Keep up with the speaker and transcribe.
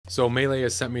So MeLE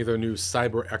has sent me their new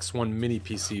Cyber X1 mini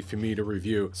PC for me to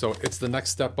review. So it's the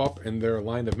next step up in their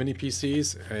line of mini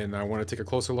PCs, and I want to take a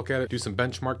closer look at it, do some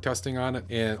benchmark testing on it,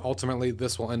 and ultimately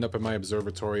this will end up in my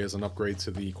observatory as an upgrade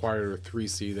to the Quieter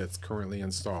 3C that's currently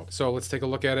installed. So let's take a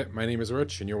look at it. My name is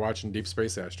Rich, and you're watching Deep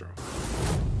Space Astro.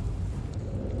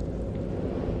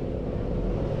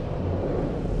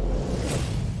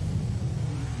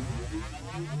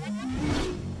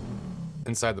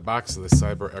 Inside the box of the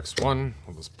Cyber X1,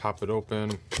 we'll just pop it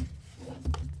open.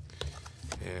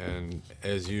 And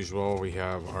as usual, we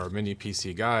have our mini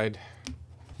PC guide,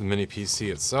 the mini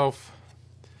PC itself.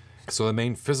 So the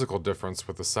main physical difference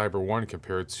with the Cyber 1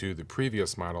 compared to the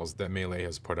previous models that MeLE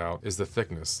has put out is the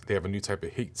thickness. They have a new type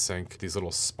of heat sink, these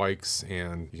little spikes,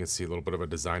 and you can see a little bit of a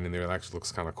design in there that actually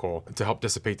looks kind of cool to help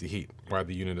dissipate the heat while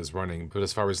the unit is running. But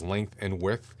as far as length and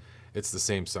width, it's the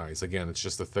same size. Again, it's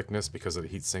just the thickness because of the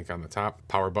heat sink on the top.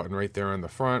 Power button right there on the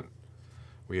front.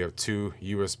 We have two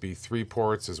USB 3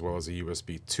 ports as well as a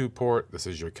USB 2 port. This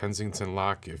is your Kensington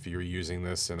lock. If you're using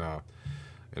this in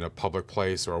a public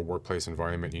place or a workplace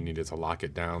environment, you needed to lock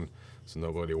it down so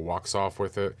nobody walks off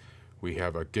with it. We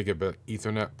have a gigabit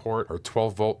Ethernet port, our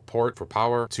 12-volt port for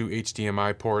power, two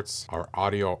HDMI ports, our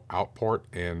audio out port,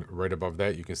 and right above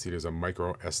that you can see there's a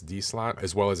micro SD slot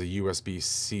as well as a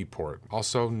USB-C port.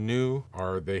 Also new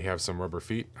are they have some rubber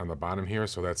feet on the bottom here,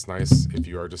 so that's nice if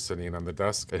you are just sitting on the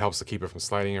desk. It helps to keep it from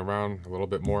sliding around a little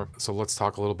bit more. So let's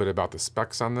talk a little bit about the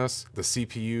specs on this. The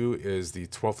CPU is the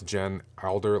 12th gen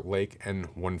Alder Lake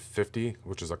N150,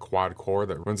 which is a quad core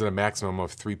that runs at a maximum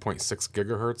of 3.6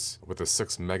 gigahertz with a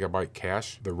 6 megabyte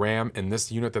cache. The RAM in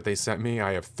this unit that they sent me,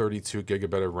 I have 32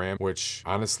 gigabit of RAM, which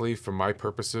honestly, for my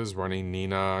purposes, running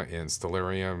Nina and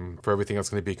Stellarium, for everything that's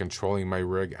going to be controlling my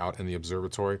rig out in the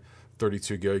observatory,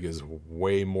 32 gig is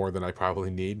way more than I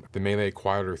probably need. The MeLE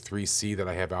Quieter 3C that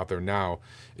I have out there now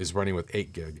is running with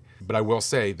 8 gig. But I will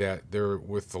say that they're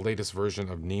with the latest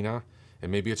version of Nina,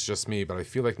 and maybe it's just me, but I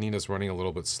feel like Nina's running a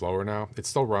little bit slower now. It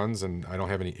still runs, and I don't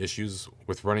have any issues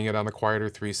with running it on the Quieter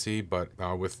 3C, but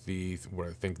with what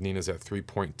I think Nina's at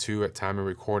 3.2 at time of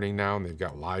recording now, and they've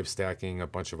got live stacking, a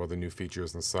bunch of other new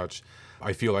features and such.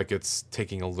 I feel like it's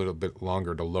taking a little bit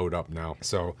longer to load up now.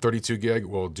 So 32 gig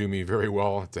will do me very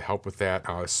well to help with that.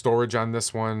 Storage on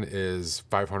this one is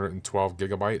 512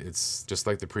 gigabyte. It's just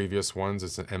like the previous ones.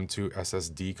 It's an M2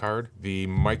 SSD card. The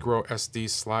micro SD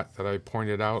slot that I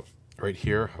pointed out right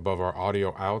here above our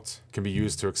audio out can be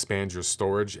used to expand your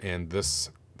storage, and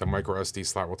the micro SD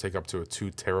slot will take up to a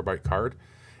 2 terabyte card.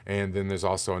 And then there's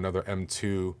also another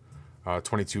M2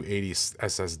 2280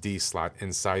 SSD slot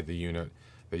inside the unit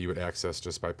that you would access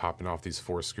just by popping off these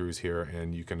 4 screws here,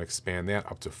 and you can expand that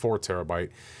up to 4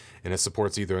 terabyte, and it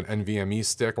supports either an NVMe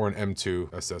stick or an M2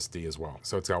 SSD as well.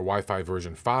 So it's got Wi-Fi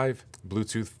version 5,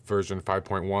 Bluetooth version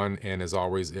 5.1, and as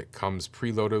always, it comes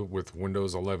preloaded with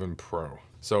Windows 11 Pro.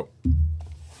 So,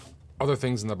 other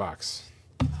things in the box.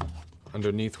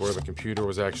 Underneath where the computer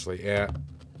was actually at,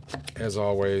 as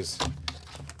always,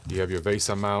 you have your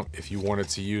VESA mount. If you wanted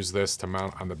to use this to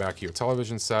mount on the back of your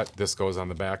television set, this goes on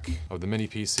the back of the mini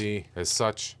PC as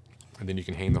such, and then you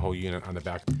can hang the whole unit on the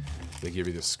back. They give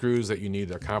you the screws that you need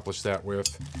to accomplish that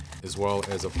with, as well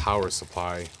as a power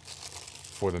supply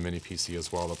for the mini PC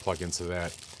as well to plug into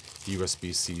that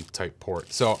USB-C type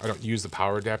port. So I don't use the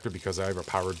power adapter because I have a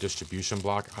power distribution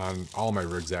block on all my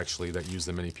rigs actually that use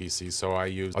the mini PC. So I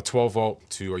use a 12 volt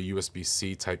to a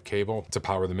USB-C type cable to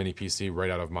power the mini PC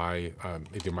right out of my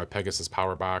either my Pegasus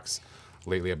power box.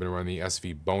 Lately I've been running the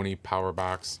SV Boney power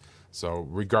box. So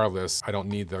regardless, I don't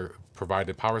need the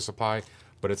provided power supply,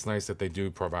 but it's nice that they do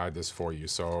provide this for you.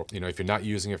 So, you know, if you're not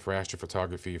using it for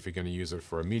astrophotography, if you're gonna use it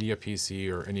for a media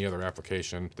PC or any other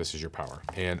application, this is your power.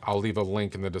 And I'll leave a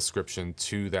link in the description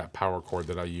to that power cord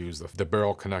that I use, the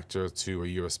barrel connector to a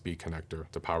USB connector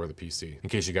to power the PC, in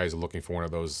case you guys are looking for one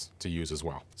of those to use as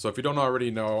well. So if you don't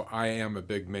already know, I am a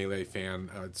big MeLE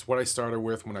fan. It's what I started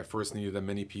with when I first needed a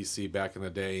mini PC back in the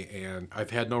day, and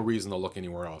I've had no reason to look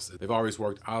anywhere else. They've always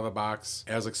worked out of the box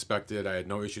as expected. I had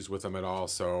no issues with them at all,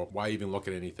 so why even look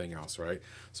at anything else, right?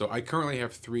 So I currently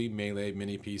have 3 MeLE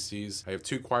mini PCs. I have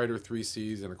 2 Quieter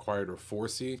 3Cs and a Quieter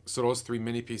 4C. So those 3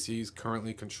 mini PCs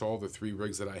currently control the 3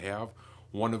 rigs that I have,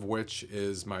 one of which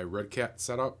is my Red Cat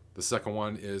setup. The second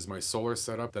one is my solar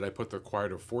setup that I put the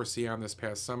Quieter 4C on this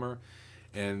past summer.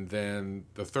 And then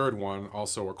the third one,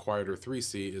 also a Quieter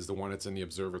 3C, is the one that's in the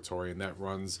observatory, and that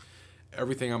runs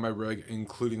everything on my rig,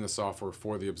 including the software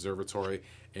for the observatory,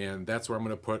 and that's where I'm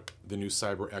going to put the new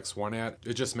Cyber X1 at.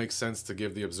 It just makes sense to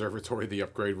give the observatory the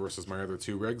upgrade versus my other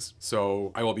two rigs.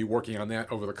 So I will be working on that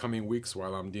over the coming weeks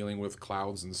while I'm dealing with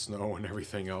clouds and snow and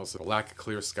everything else. The lack of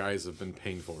clear skies have been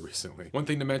painful recently. One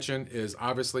thing to mention is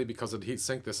obviously because of the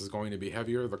heatsink, this is going to be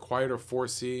heavier. The Quieter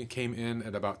 4C came in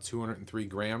at about 203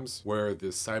 grams, where the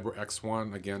Cyber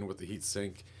X1, again with the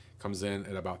heatsink, comes in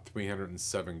at about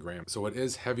 307 grams. So it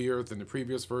is heavier than the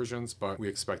previous versions, but we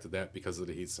expected that because of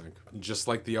the heatsink. Just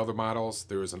like the other models,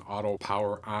 there is an auto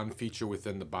power on feature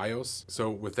within the BIOS. So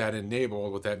with that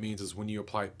enabled, what that means is when you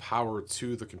apply power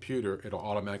to the computer, it'll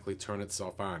automatically turn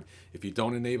itself on. If you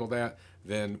don't enable that,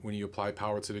 then when you apply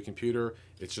power to the computer,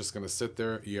 it's just gonna sit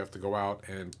there. You have to go out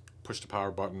and push the power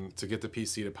button to get the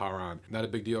PC to power on. Not a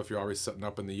big deal if you're always setting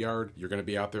up in the yard. You're going to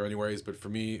be out there anyways, but for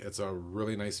me, it's a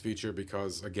really nice feature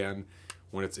because, again,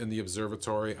 when it's in the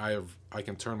observatory, I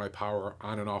can turn my power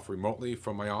on and off remotely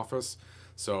from my office.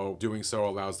 So doing so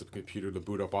allows the computer to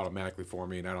boot up automatically for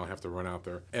me and I don't have to run out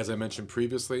there. As I mentioned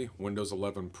previously, Windows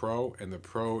 11 Pro, and the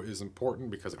Pro is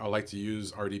important because I like to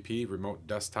use RDP, Remote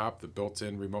Desktop, the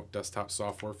built-in remote desktop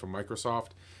software from Microsoft.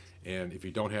 And if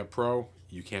you don't have Pro,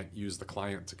 you can't use the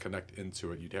client to connect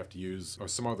into it. You'd have to use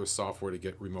some other software to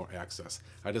get remote access.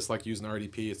 I just like using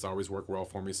RDP. It's always worked well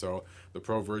for me. So the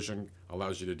Pro version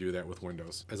allows you to do that with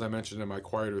Windows. As I mentioned in my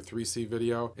Quieter 3C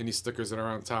video, any stickers that are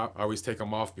on top, I always take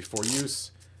them off before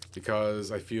use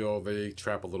because I feel they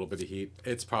trap a little bit of heat.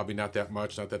 It's probably not that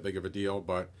much, not that big of a deal,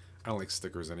 but I don't like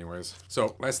stickers anyways.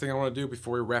 So last thing I want to do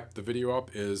before we wrap the video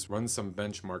up is run some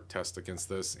benchmark tests against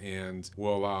this, and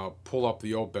we'll pull up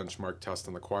the old benchmark test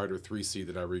on the Quieter 3C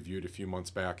that I reviewed a few months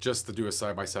back just to do a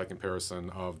side-by-side comparison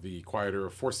of the Quieter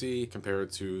 4C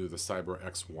compared to the Cyber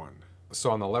X1. So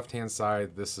on the left-hand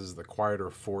side, this is the Quieter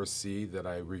 4C that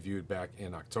I reviewed back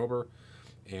in October.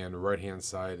 And right-hand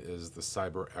side is the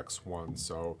Cyber X1.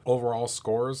 So overall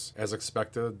scores, as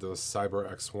expected, the Cyber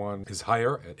X1 is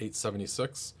higher at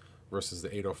 876 versus the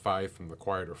 805 from the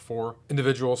Quieter 4.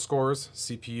 Individual scores,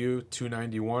 CPU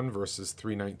 291 versus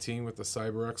 319 with the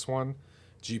Cyber X1.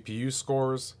 GPU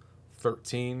scores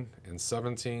 13 and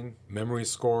 17. Memory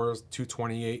scores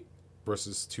 228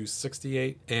 versus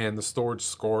 268, and the storage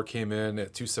score came in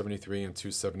at 273 and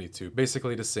 272.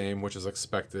 Basically the same, which is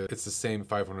expected. It's the same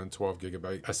 512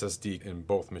 gigabyte SSD in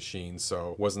both machines,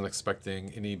 so wasn't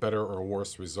expecting any better or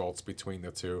worse results between the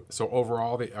two. So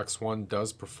overall, the X1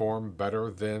 does perform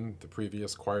better than the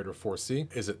previous Quieter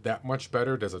 4C. Is it that much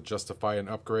better? Does it justify an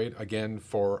upgrade? Again,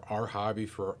 for our hobby,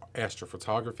 for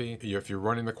astrophotography, if you're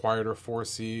running the Quieter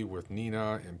 4C with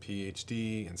Nina and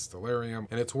PhD and Stellarium,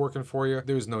 and it's working for you,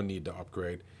 there's no need to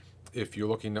upgrade. If you're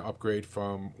looking to upgrade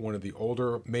from one of the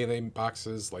older MeLE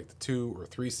boxes like the 2 or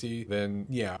 3C, then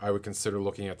yeah, I would consider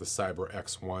looking at the Cyber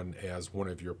X1 as one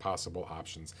of your possible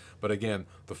options. But again,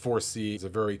 the 4C is a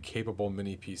very capable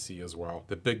mini PC as well.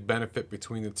 The big benefit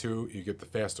between the two, you get the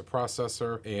faster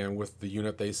processor, and with the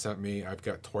unit they sent me, I've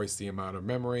got twice the amount of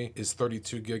memory. Is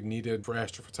 32 gig needed for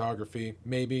astrophotography?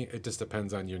 Maybe. It just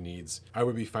depends on your needs. I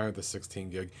would be fine with the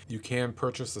 16 gig. You can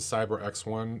purchase the Cyber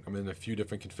X1 in a few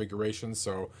different configurations,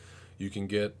 so you can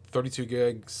get 32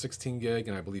 gig, 16 gig,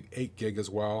 and I believe 8 gig as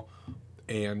well.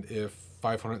 And if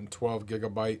 512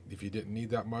 gigabyte, if you didn't need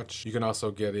that much, you can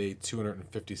also get a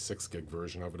 256 gig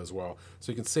version of it as well.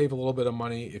 So you can save a little bit of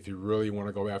money if you really want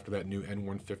to go after that new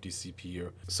N150 CPU.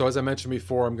 So as I mentioned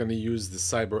before, I'm going to use the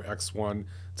Cyber X1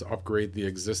 to upgrade the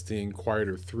existing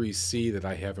Quieter 3C that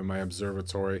I have in my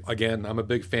observatory. Again, I'm a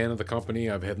big fan of the company.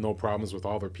 I've had no problems with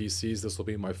all their PCs. This will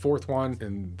be my 4th one,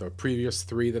 and the previous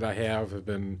 3 that I have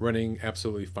been running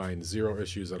absolutely fine. 0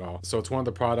 issues at all. So it's one of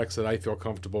the products that I feel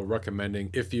comfortable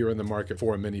recommending if you're in the market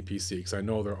for a mini PC, because I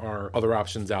know there are other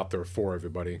options out there for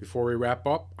everybody. Before we wrap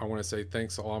up, I want to say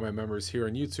thanks to all my members here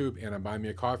on YouTube and on Buy Me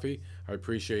a Coffee. I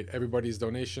appreciate everybody's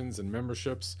donations and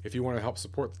memberships. If you want to help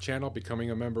support the channel,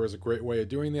 becoming a member is a great way of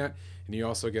doing that, and you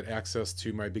also get access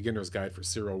to my beginner's guide for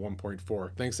Siril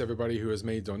 1.4. Thanks to everybody who has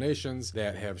made donations,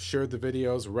 that have shared the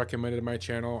videos, recommended my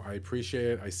channel. I appreciate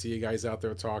it. I see you guys out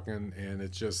there talking, and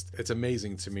it's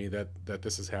amazing to me that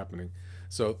this is happening.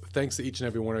 So thanks to each and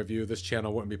every one of you. This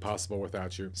channel wouldn't be possible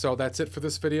without you. So that's it for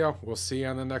this video. We'll see you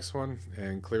on the next one,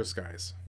 and clear skies.